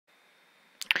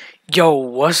Yo,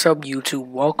 what's up YouTube?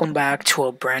 Welcome back to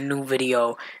a brand new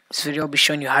video. This video will be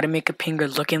showing you how to make a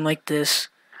pinger looking like this.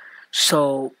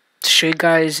 So, to show you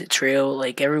guys it's real,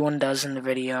 like everyone does in the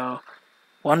video.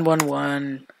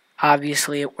 111,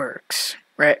 obviously it works,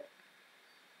 right?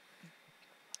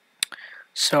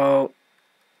 So,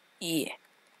 yeah.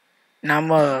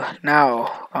 I'll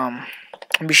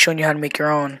be showing you how to make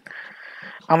your own.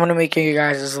 I'm gonna make your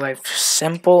guys' life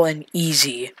simple and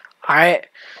easy. Alright,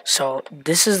 so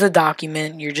this is the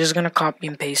document. You're just gonna copy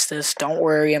and paste this. Don't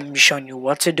worry, I'm gonna be showing you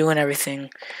what to do and everything.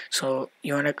 So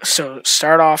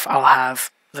start off, I'll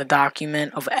have the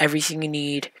document of everything you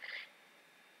need.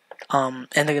 And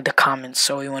the comments.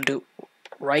 So you wanna do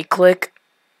right click,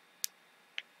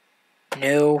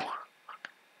 new,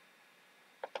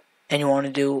 and you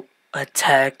wanna do a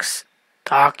text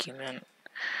document.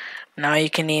 Now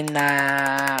you can name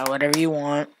that whatever you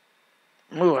want.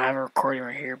 Ooh, I have a recording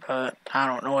right here, but I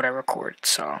don't know what I recorded,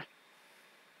 so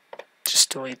just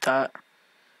delete that.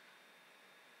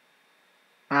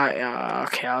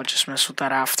 Okay, I'll just mess with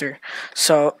that after.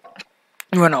 So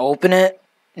you want to open it.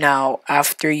 Now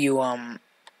after you want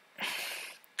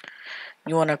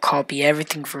to copy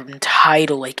everything from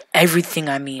title, like everything,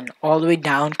 I mean, all the way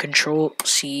down, Control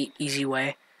C, easy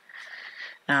way.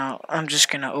 Now I'm just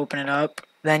gonna open it up.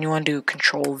 Then you want to do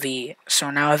Control V.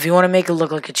 So now if you want to make it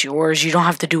look like it's yours, you don't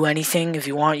have to do anything. If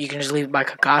you want, you can just leave it by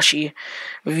Kakashi.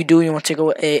 If you do, you want to take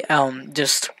away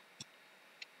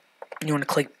you want to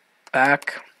click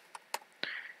back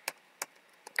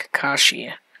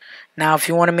Kakashi. Now if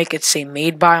you want to make it say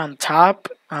made by on top,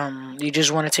 you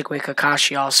just want to take away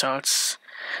Kakashi also.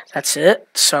 That's it.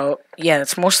 So yeah,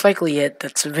 that's most likely it.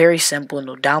 That's very simple.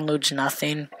 No downloads,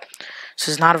 nothing. This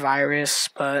is not a virus.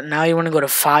 But now you want to go to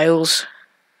Files,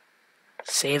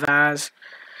 Save As,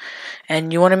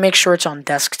 and you want to make sure it's on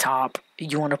desktop.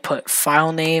 You want to put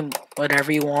file name,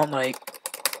 whatever you want, like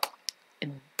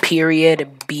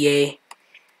period, BAT,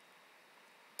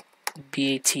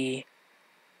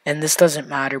 and this doesn't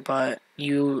matter, but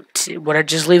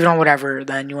just leave it on whatever.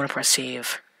 Then you want to press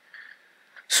save.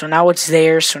 So now it's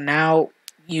there. So now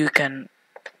you can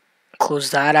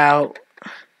close that out.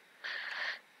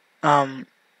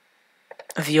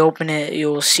 If you open it, you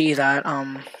will see that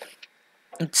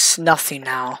it's nothing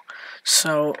now.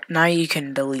 So now you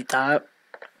can delete that.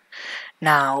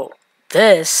 Now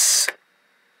this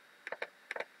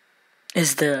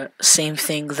is the same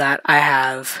thing that I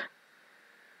have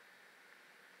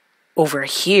over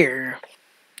here.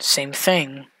 Same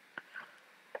thing.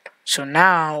 So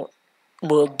now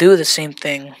we'll do the same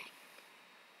thing.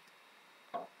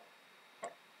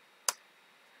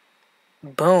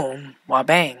 Boom,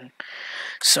 wabang.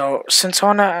 So since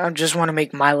I just want to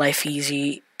make my life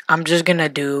easy, I'm just gonna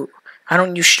do. I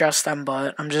don't use stress them,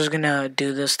 but I'm just gonna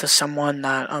do this to someone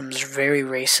that is very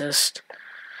racist.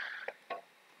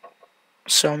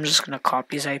 So I'm just gonna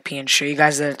copy his IP and show you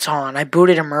guys that it's on. I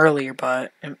booted him earlier,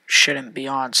 but it shouldn't be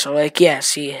on. So like, yeah,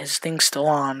 see, his thing's still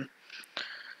on.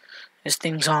 His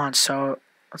thing's on. So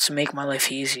let's make my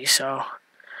life easy. So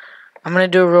I'm gonna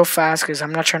do it real fast because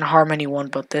I'm not trying to harm anyone,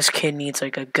 but this kid needs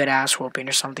like a good ass whooping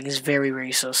or something. He's very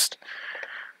racist.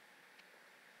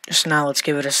 Just now, let's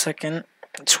give it a second.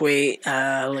 Let's wait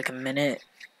like a minute.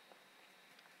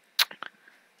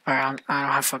 Alright, I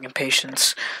don't have fucking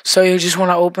patience. So you just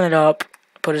want to open it up,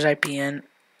 put his IP in,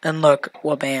 and look,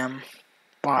 wabam.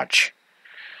 Watch.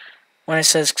 When it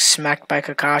says smacked by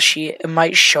Kakashi, it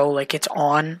might show like it's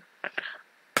on.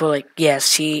 But like, yeah,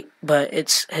 see, but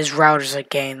it's his router's like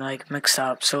getting like mixed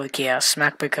up. So like, yeah,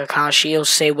 smacked by Kakashi. It'll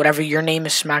say whatever your name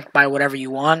is smacked by whatever you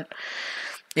want.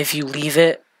 If you leave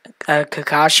it,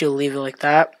 Kakashi will leave it like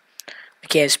that.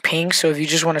 Okay, it's pink. So if you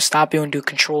just want to stop, you want to do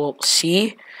Control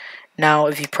C. Now,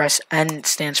 if you press N, it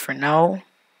stands for no.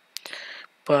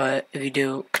 But if you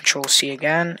do Control C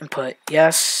again and put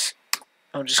yes,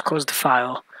 I'll just close the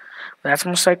file. But that's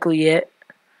most likely it.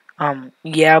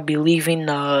 Yeah, I'll be leaving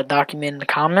the document in the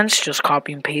comments. Just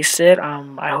copy and paste it.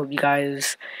 I hope you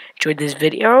guys enjoyed this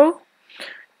video.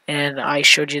 And I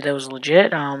showed you that was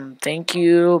legit. Thank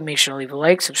you. Make sure to leave a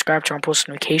like, subscribe, turn on post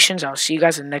notifications. I'll see you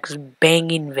guys in the next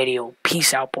banging video.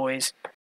 Peace out, boys.